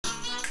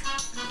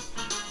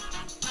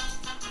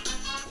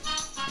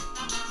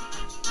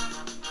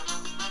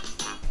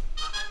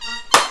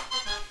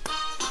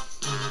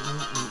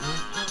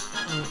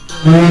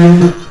All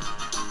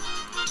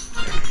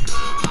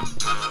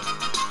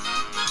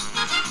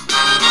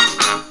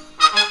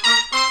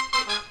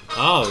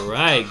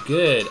right,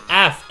 good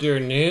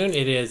afternoon.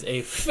 It is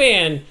a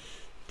fantastic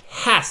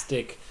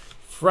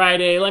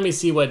Friday. Let me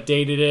see what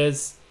date it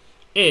is.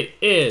 It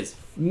is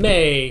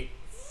May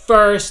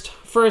 1st,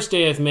 first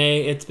day of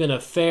May. It's been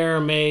a fair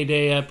May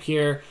day up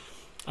here.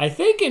 I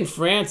think in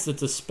France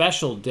it's a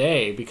special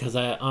day because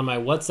on my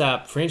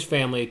WhatsApp French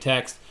family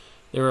text,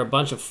 there were a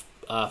bunch of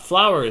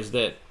flowers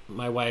that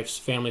my wife's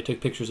family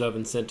took pictures of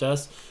and sent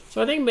us.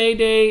 So I think May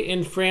Day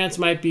in France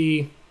might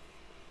be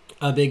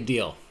a big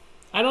deal.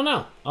 I don't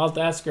know. I'll have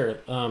to ask her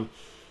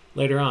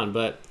later on.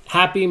 But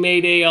happy May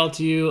Day all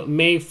to you.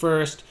 May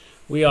 1st.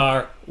 We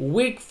are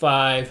week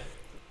 5,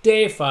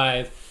 day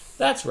 5.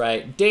 That's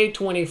right. Day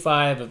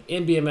 25 of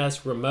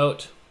NBMS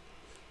remote.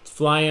 It's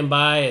flying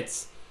by.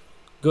 It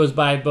goes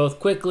by both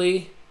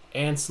quickly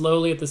and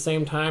slowly at the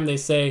same time. They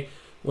say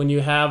when you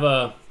have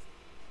a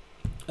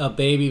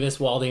baby, Miss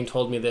Walding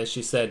told me this.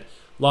 She said,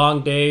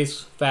 long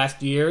days,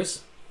 fast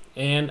years.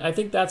 And I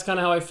think that's kind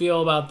of how I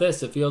feel about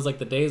this. It feels like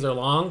the days are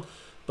long,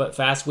 but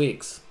fast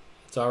weeks.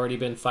 It's already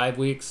been 5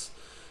 weeks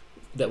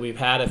that we've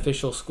had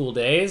official school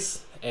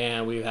days,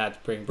 and we've had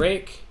spring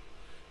break,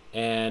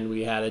 and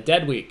we had a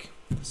dead week.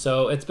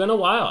 So it's been a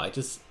while. It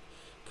just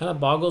kind of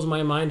boggles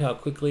my mind how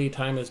quickly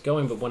time is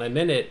going, but when I'm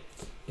in it,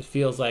 it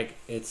feels like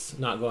it's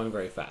not going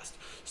very fast.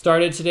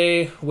 Started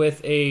today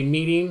with a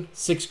meeting.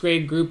 6th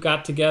grade group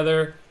got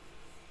together,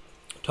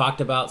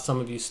 talked about some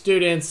of you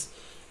students,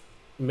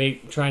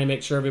 trying to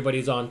make sure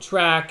everybody's on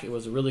track. It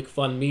was a really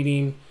fun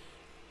meeting.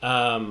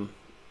 I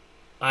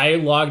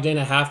logged in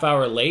a half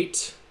hour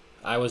late.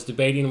 I was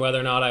debating whether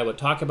or not I would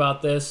talk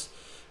about this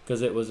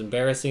because it was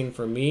embarrassing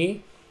for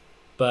me.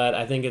 But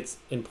I think it's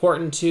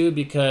important too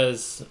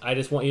because I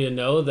just want you to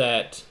know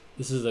that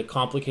this is a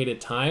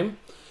complicated time.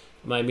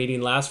 My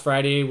meeting last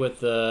Friday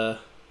with the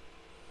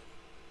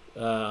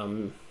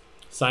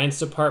science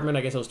department,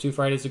 I guess it was 2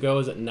 Fridays ago,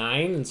 was at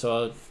 9. And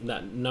so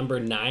that number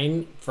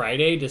 9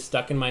 Friday just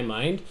stuck in my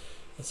mind.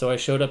 So I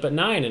showed up at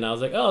 9 and I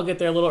was like, oh, I'll get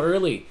there a little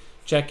early,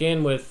 check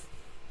in with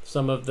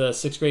some of the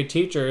 6th grade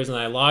teachers, and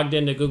I logged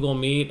into Google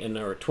Meet and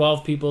there were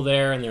 12 people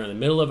there and they're in the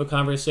middle of a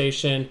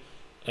conversation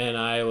and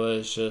I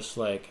was just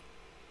like,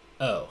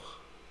 oh,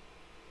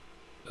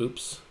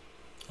 oops.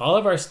 All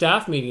of our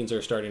staff meetings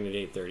are starting at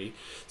 8:30.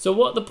 So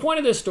what the point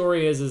of this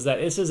story is that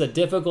this is a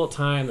difficult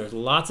time. There's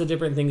lots of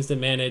different things to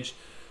manage.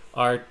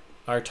 Our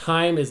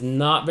time is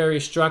not very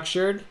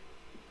structured.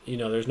 You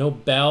know, there's no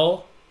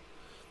bell.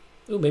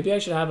 Ooh, maybe I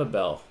should have a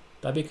bell.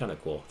 That'd be kind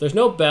of cool. There's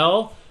no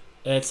bell.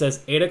 It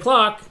says 8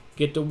 o'clock.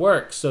 Get to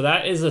work. So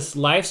that is a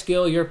life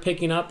skill you're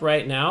picking up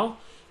right now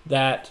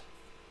that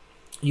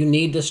you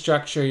need to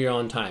structure your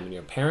own time, and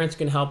your parents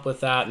can help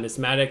with that. Miss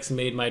Maddox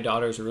made my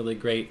daughters a really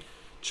great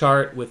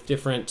chart with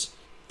different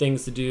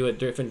things to do at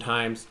different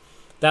times.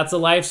 That's a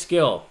life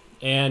skill,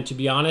 and to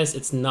be honest,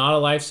 it's not a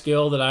life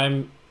skill that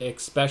I'm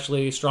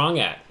especially strong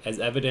at, as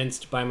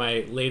evidenced by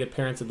my late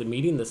appearance at the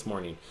meeting this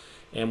morning.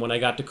 And when I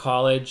got to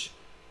college,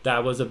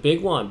 that was a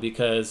big one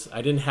because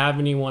I didn't have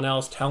anyone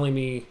else telling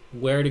me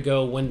where to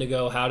go, when to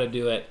go, how to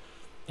do it.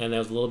 And there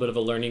was a little bit of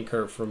a learning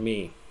curve for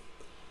me.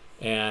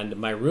 And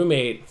my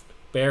roommate,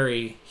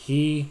 Barry,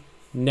 he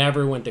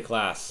never went to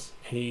class.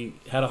 He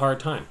had a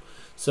hard time.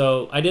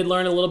 So I did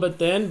learn a little bit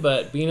then,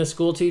 but being a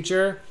school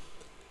teacher,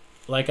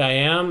 like I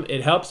am,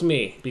 it helps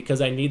me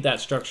because I need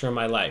that structure in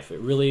my life. It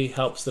really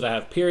helps that I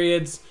have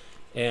periods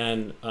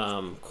and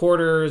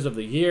quarters of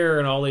the year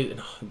and all these,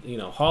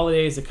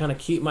 holidays that kind of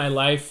keep my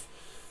life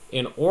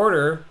in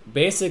order.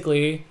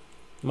 Basically,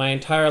 my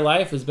entire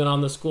life has been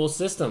on the school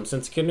system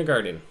since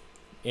kindergarten,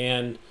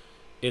 and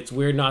it's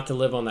weird not to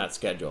live on that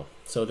schedule.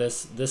 So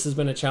this has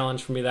been a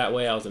challenge for me that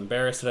way. I was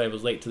embarrassed that I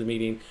was late to the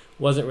meeting.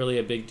 Wasn't really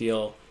a big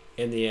deal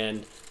in the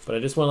end, but I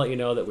just want to let you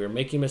know that we're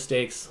making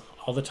mistakes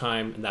all the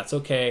time, and that's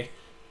okay.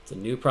 It's a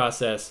new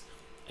process,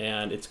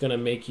 and it's going to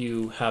make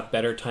you have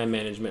better time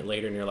management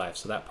later in your life.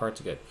 So that part's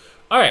good.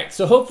 All right,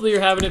 so hopefully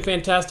you're having a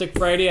fantastic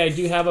Friday. I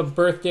do have a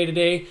birthday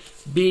today.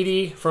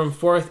 Beatty from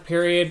 4th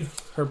period.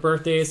 Her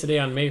birthday is today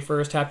on May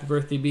 1st. Happy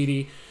birthday,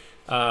 Beatty.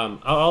 I'll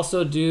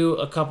also do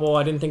a couple,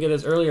 I didn't think of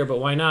this earlier, but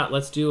why not?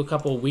 Let's do a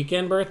couple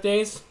weekend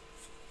birthdays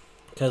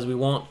because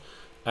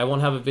I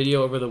won't have a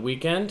video over the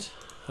weekend.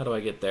 How do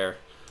I get there?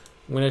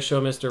 I'm going to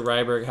show Mr.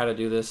 Ryberg how to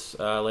do this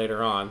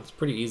later on. It's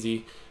pretty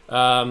easy.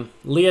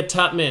 Leah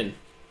Tutman,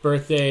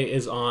 birthday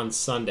is on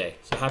Sunday.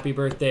 So happy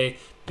birthday,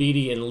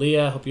 Beatty and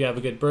Leah. Hope you have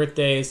a good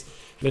birthdays.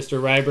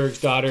 Mr.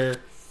 Ryberg's daughter,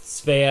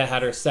 Svea,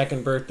 had her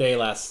 2nd birthday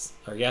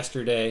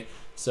yesterday.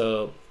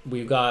 So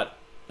we went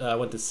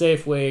to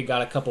Safeway,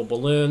 got a couple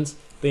balloons.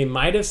 They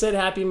might have said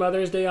Happy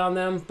Mother's Day on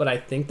them, but I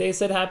think they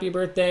said Happy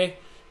Birthday.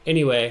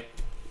 Anyway,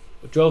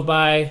 drove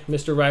by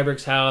Mr.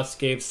 Ryberg's house,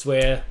 gave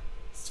Svea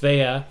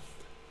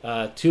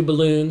 2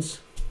 balloons,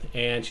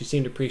 and she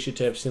seemed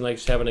appreciative. She seemed like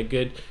she's having a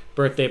good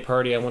birthday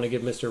party. I want to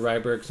give Mr.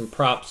 Ryberg some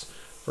props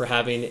for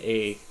having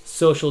a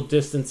social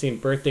distancing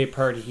birthday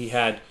party. He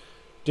had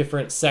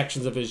different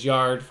sections of his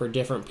yard for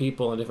different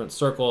people in different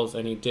circles,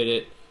 and he did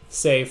it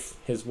safe.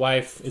 His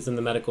wife is in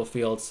the medical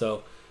field,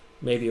 so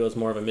maybe it was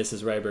more of a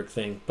Mrs. Ryberg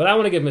thing. But I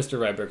want to give Mr.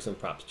 Ryberg some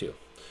props too.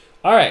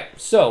 All right,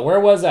 so where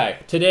was I?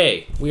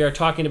 Today, we are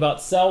talking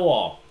about cell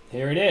wall.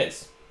 Here it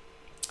is.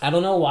 I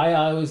don't know why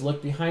I always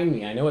look behind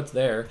me. I know it's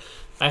there.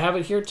 I have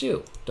it here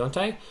too, don't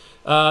I?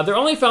 They're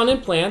only found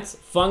in plants,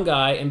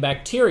 fungi, and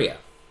bacteria.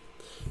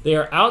 They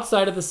are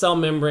outside of the cell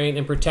membrane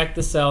and protect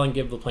the cell and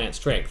give the plant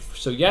strength.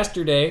 So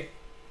yesterday,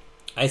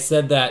 I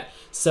said that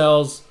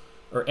cells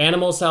or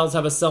animal cells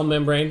have a cell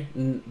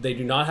membrane. They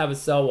do not have a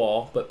cell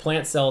wall, but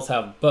plant cells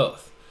have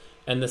both.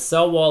 And the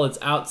cell wall is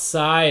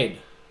outside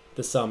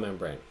the cell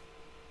membrane.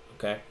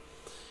 Okay?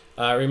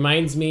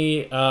 Reminds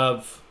me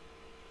of,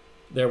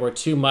 there were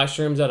two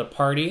mushrooms at a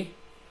party,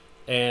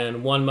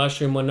 and one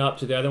mushroom went up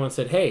to the other one and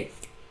said, "Hey,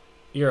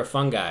 you're a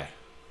fungi."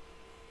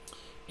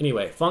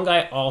 Anyway,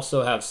 fungi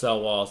also have cell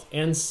walls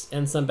and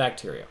some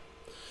bacteria.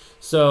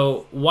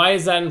 So why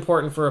is that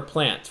important for a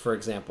plant, for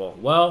example?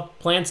 Well,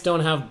 plants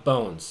don't have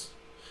bones.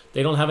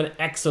 They don't have an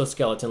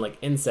exoskeleton like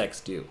insects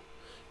do.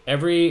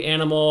 Every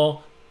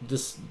animal,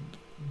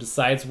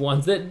 besides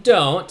ones that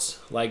don't,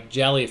 like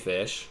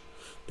jellyfish,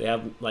 they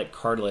have like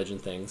cartilage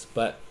and things,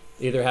 but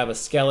they either have a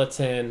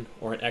skeleton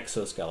or an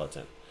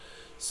exoskeleton.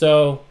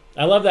 So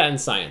I love that in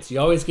science. You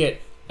always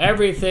get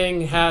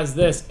everything has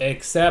this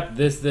except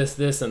this, this,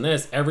 this, and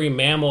this. Every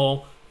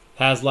mammal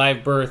has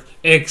live birth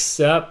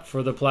except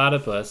for the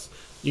platypus.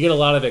 You get a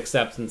lot of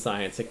excepts in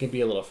science. It can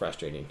be a little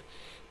frustrating.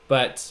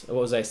 But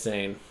what was I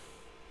saying?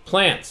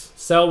 Plants,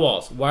 cell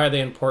walls. Why are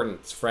they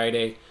important? It's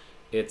Friday.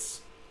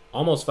 It's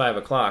almost 5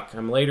 o'clock.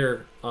 I'm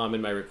later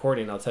in my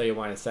recording. I'll tell you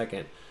why in a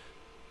second.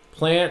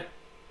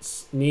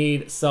 Plants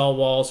need cell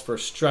walls for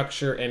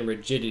structure and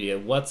rigidity,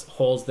 and what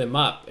holds them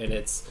up. And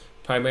it's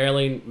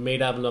primarily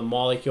made up of a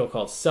molecule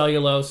called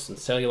cellulose, and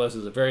cellulose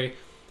is a very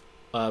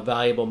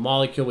valuable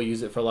molecule. We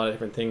use it for a lot of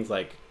different things,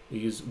 like we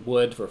use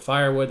wood for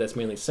firewood. That's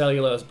mainly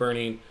cellulose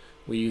burning.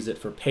 We use it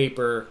for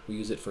paper. We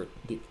use it for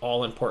the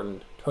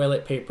all-important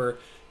toilet paper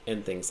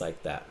and things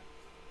like that.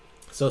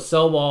 So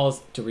cell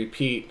walls, to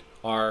repeat,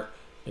 are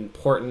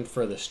important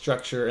for the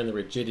structure and the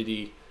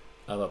rigidity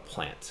of a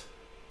plant.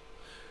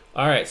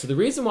 All right, so the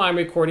reason why I'm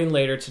recording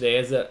later today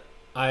is that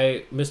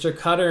Mr.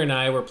 Cutter and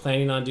I were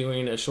planning on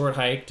doing a short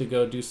hike to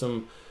go do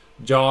some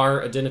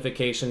jar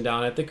identification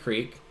down at the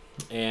creek,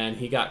 and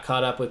he got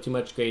caught up with too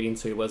much grading,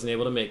 so he wasn't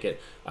able to make it.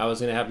 I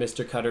was going to have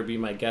Mr. Cutter be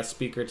my guest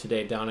speaker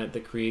today down at the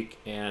creek,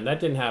 and that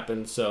didn't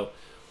happen. So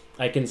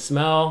I can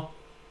smell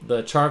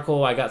the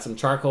charcoal. I got some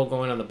charcoal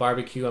going on the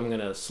barbecue. I'm going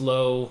to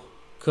slow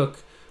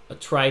cook a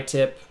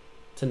tri-tip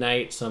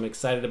tonight, so I'm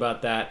excited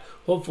about that.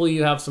 Hopefully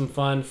you have some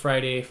fun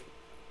Friday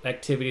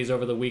activities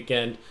over the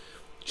weekend.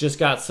 Just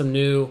got some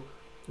new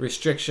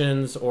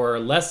restrictions or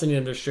lessening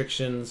of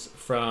restrictions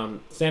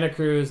from Santa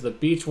Cruz, the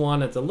beach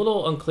one. It's a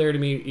little unclear to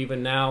me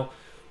even now,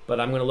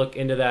 but I'm going to look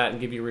into that and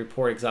give you a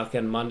report exactly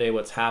on Monday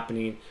what's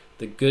happening.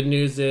 The good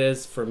news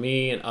is for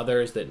me and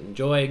others that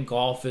enjoy,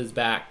 golf is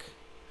back,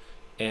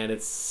 and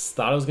it's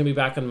thought it was going to be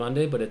back on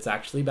Monday, but it's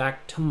actually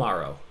back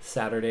tomorrow,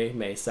 Saturday,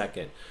 May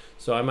 2nd.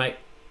 So I might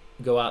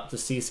go out to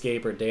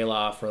Seascape or De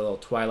La for a little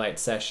twilight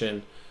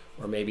session,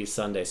 or maybe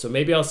Sunday. So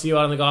maybe I'll see you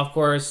out on the golf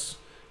course,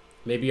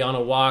 maybe on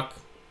a walk.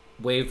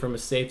 Wave from a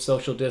safe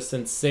social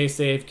distance. Stay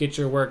safe, get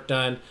your work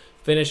done,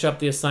 finish up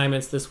the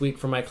assignments this week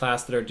for my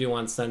class that are due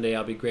on Sunday.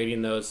 I'll be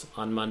grading those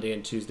on Monday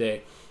and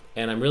Tuesday.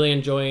 And I'm really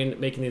enjoying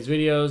making these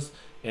videos.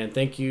 And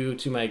thank you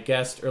to my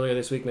guest earlier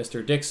this week,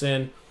 Mr.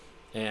 Dixon.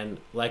 And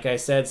like I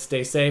said,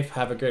 stay safe,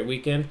 have a great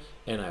weekend,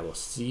 and I will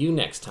see you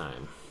next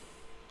time.